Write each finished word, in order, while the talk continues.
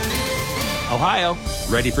Ohio,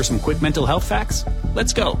 ready for some quick mental health facts?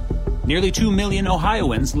 Let's go. Nearly 2 million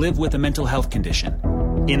Ohioans live with a mental health condition.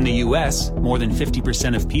 In the U.S., more than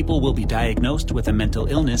 50% of people will be diagnosed with a mental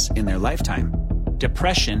illness in their lifetime.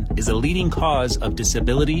 Depression is a leading cause of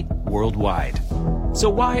disability worldwide. So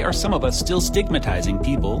why are some of us still stigmatizing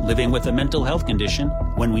people living with a mental health condition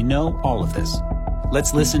when we know all of this?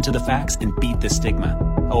 Let's listen to the facts and beat the stigma.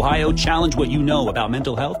 Ohio, challenge what you know about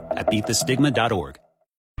mental health at beatthestigma.org.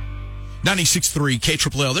 96.3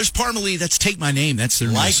 KLLL. There's Parmalee. That's Take My Name. That's their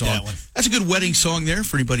new song. That one. That's a good wedding song there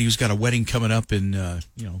for anybody who's got a wedding coming up in,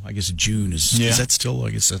 I guess June. Is that still?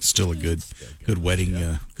 I guess that's still a good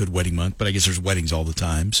wedding, good wedding month. But I guess there's weddings all the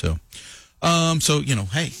time. So,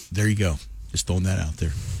 hey, there you go. Just throwing that out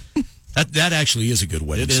there. That actually is a good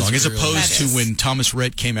wedding song, as opposed to when Thomas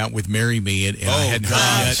Rhett came out with "Marry Me" and I hadn't heard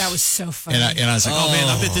it yet. That was so funny. And I was like, oh man,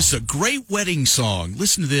 I bet this is a great wedding song.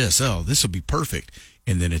 Listen to this. Oh, this will be perfect.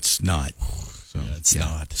 And then it's not. So it's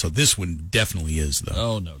not. So this one definitely is,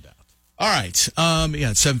 though. Oh, no doubt. All right. It's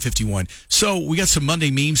 7:51. So we got some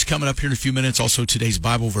Monday memes coming up here in a few minutes. Also today's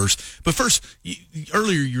Bible verse. But first,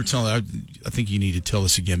 earlier you were telling, I think you need to tell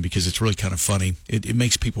us again because it's really kind of funny. It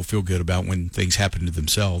makes people feel good about when things happen to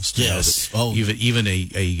themselves. Yes. Even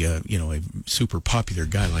a super popular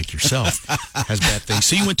guy like yourself has bad things.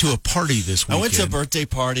 So you went to a party this weekend. I went to a birthday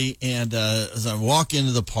party, and as I walk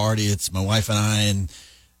into the party, it's my wife and I,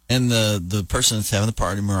 and the person that's having the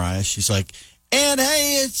party, Mariah. She's like, and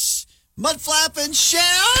hey, it's Mudflap and Shay.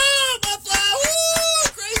 Oh, Mudflap!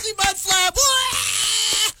 Woo! Crazy Mudflap!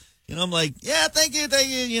 Woo! I'm like, yeah, thank you.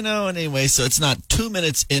 And anyway, so it's not 2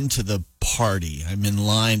 minutes into the party. I'm in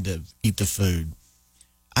line to eat the food.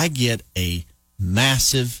 I get a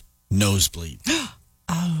massive nosebleed.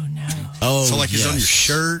 Oh, no. Oh, so like it's on your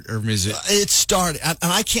shirt, or is it? It started, and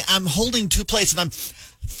I can't. I'm holding two plates, and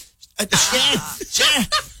and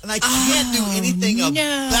I can't do anything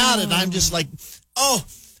about it. I'm just like, oh,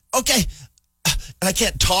 okay. And I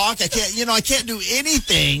can't talk. I can't do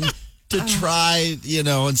anything to try,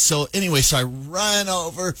 and so anyway, so I run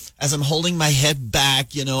over as I'm holding my head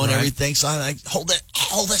back, and everything. So I like, hold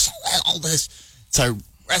this. So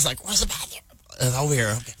I was like, where's the bathroom? Over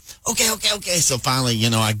here. Okay. So finally,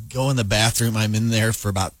 I go in the bathroom. I'm in there for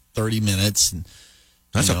about 30 minutes. And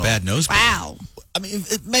that's a bad nosebleed. Wow. I mean,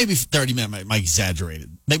 maybe 30 minutes, I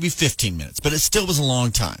exaggerated. Maybe 15 minutes, but it still was a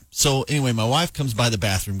long time. So anyway, my wife comes by the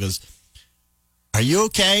bathroom and goes, are you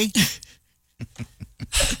okay?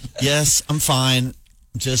 Yes, I'm fine.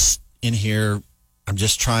 I'm just in here. I'm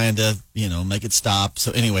just trying to, make it stop.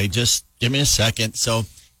 So anyway, just give me a second. So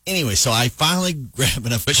anyway, so I finally grab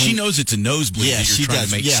enough. But she knows it's a nosebleed that you're trying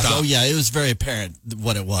to make stop. Oh, yeah, it was very apparent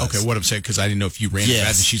what it was. Okay, what I'm saying, because I didn't know if you ran to that,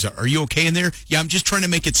 and she's like, are you okay in there? Yeah, I'm just trying to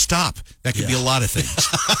make it stop. That could be a lot of things.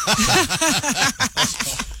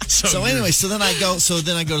 So anyway, so then I go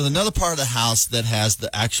to another part of the house that has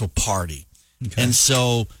the actual party. Okay. And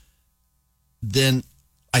so then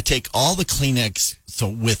I take all the Kleenex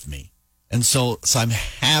with me. And so I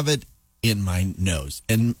have it in my nose,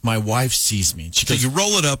 and my wife sees me, and she goes, "You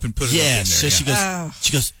roll it up and put it up in there." So she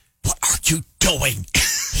goes, "What are you doing?"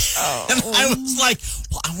 And I was like,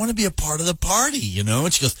 "Well, I want to be a part of the party,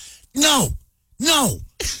 And she goes, "No,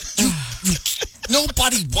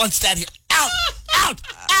 nobody wants that here.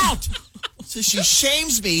 Out!" So she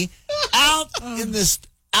shames me out in the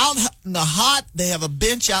hot. They have a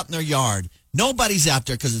bench out in their yard. Nobody's out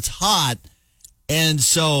there because it's hot, and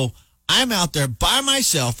so I'm out there by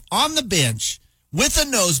myself on the bench with a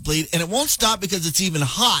nosebleed, and it won't stop because it's even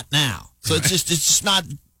hot now. So it's just not,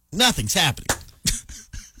 nothing's happening.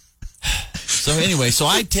 So anyway, so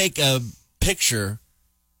I take a picture.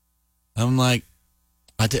 I'm like,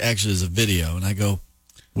 actually there's a video, and I go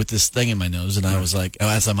with this thing in my nose, and I was like,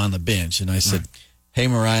 as I'm on the bench, and I said, "Hey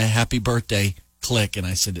Mariah, happy birthday," click, and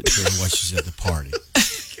I sent it to her while she's at the party.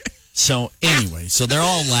 So anyway, so they're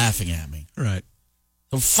all laughing at me. Right.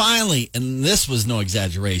 So finally, and this was no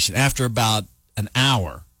exaggeration, after about an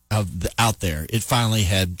hour out there, it finally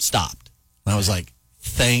had stopped. And I was like,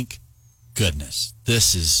 thank goodness.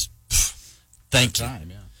 This is, thank you. Time,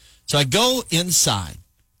 yeah. So I go inside.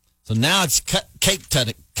 So now it's cake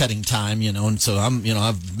cutting time, and so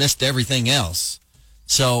I've missed everything else.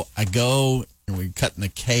 So I go, and we're cutting the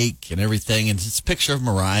cake and everything, and it's a picture of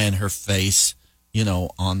Mariah and her face,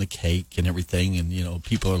 on the cake and everything, and,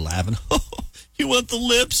 people are laughing. You want the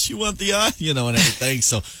lips, you want the eye, and everything.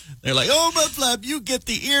 So they're like, "Oh, Mudflap, you get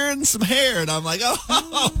the ear and some hair." And I'm like,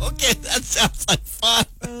 "Oh, okay, that sounds like fun."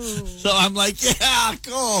 So I'm like, "Yeah,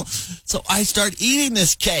 cool." So I start eating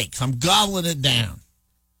this cake. I'm gobbling it down.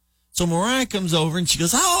 So Mariah comes over and she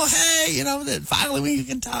goes, "Oh, hey, finally we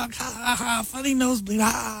can talk. Ha, ha, ha, funny nosebleed.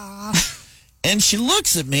 Ha." And she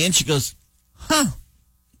looks at me and she goes, huh.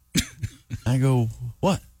 I go,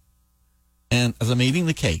 what? And as I'm eating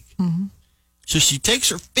the cake, so she takes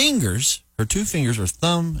her fingers, her two fingers, her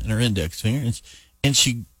thumb and her index finger, and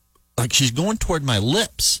she's going toward my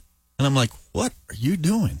lips. And I'm like, what are you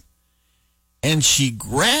doing? And she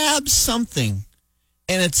grabs something,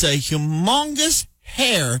 and it's a humongous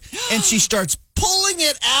hair, and she starts pulling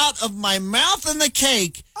it out of my mouth and the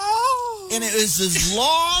cake. And it was as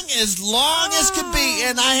long as could be.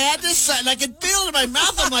 And I had this, and I could feel it in my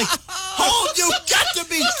mouth. I'm like, oh, you got to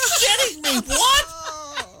be shitting me. What?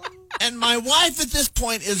 And my wife at this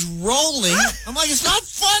point is rolling. I'm like, it's not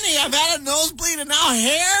funny. I've had a nosebleed and now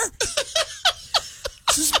hair.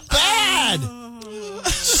 This is bad.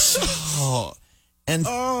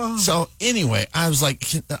 So anyway, I was like,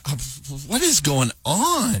 what is going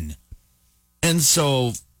on? And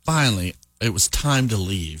so finally, it was time to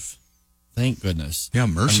leave. Thank goodness. Yeah,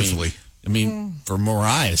 mercifully. I mean, for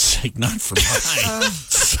Mariah's sake, not for mine.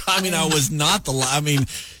 I was not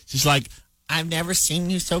she's like, I've never seen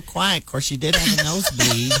you so quiet. Of course, you did have a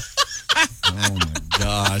nosebleed. Oh, my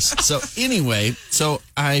gosh. So anyway,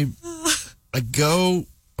 I go,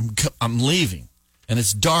 I'm leaving, and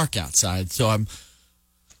it's dark outside. So I'm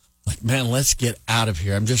like, man, let's get out of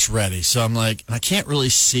here. I'm just ready. So I'm like, and I can't really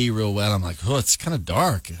see real well. I'm like, oh, it's kind of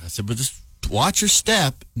dark. I said, but just watch your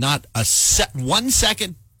step. Not 1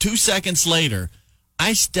 second, 2 seconds later,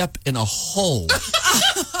 I step in a hole.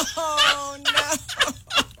 Oh, no.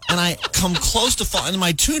 And I come close to fall. And all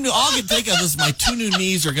I can think of is my two new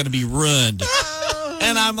knees are going to be ruined.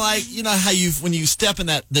 And I'm like, you know how when you step in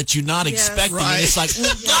that you're not expecting, right. and it's like,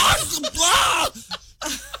 blah.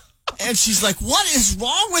 And she's like, what is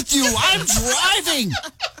wrong with you? I'm driving.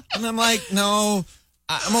 And I'm like, no,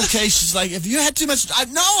 I'm okay. She's like, have you had too much?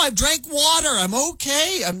 No, I've drank water. I'm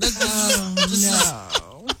okay. No.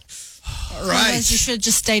 All right. Otherwise, you should have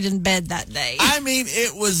just stayed in bed that day. I mean,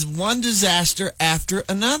 it was one disaster after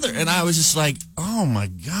another. And I was just like, oh, my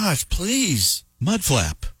gosh, please. Mud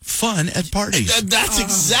flap. Fun at parties. That's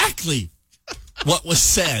exactly what was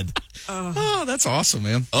said. Oh, that's awesome,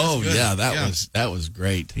 man. Oh, yeah, that was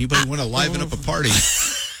great. Anybody want to liven up a party?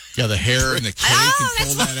 Yeah, the hair and the cake and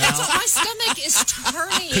pull that That's out. what my stomach is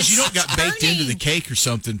turning. Because you don't got baked into the cake or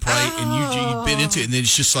something, probably, and you bit into it, and then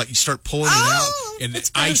it's just like you start pulling it out, and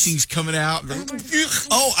the icing's coming out. Yeah,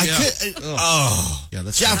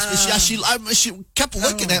 that's she kept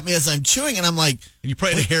looking at me as I'm chewing, and I'm like, and you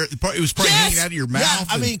probably it was probably hanging out of your mouth. Yeah,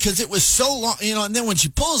 I mean, because it was so long, and then when she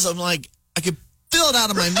pulls, I'm like, I could feel it out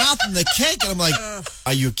of my mouth and the cake, and I'm like,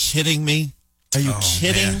 are you kidding me? Are you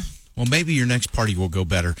kidding? Man. Well, maybe your next party will go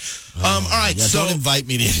better. All right, yeah, so don't invite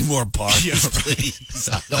me to any more parties, please.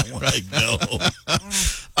 I don't want to go.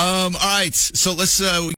 All right, so let's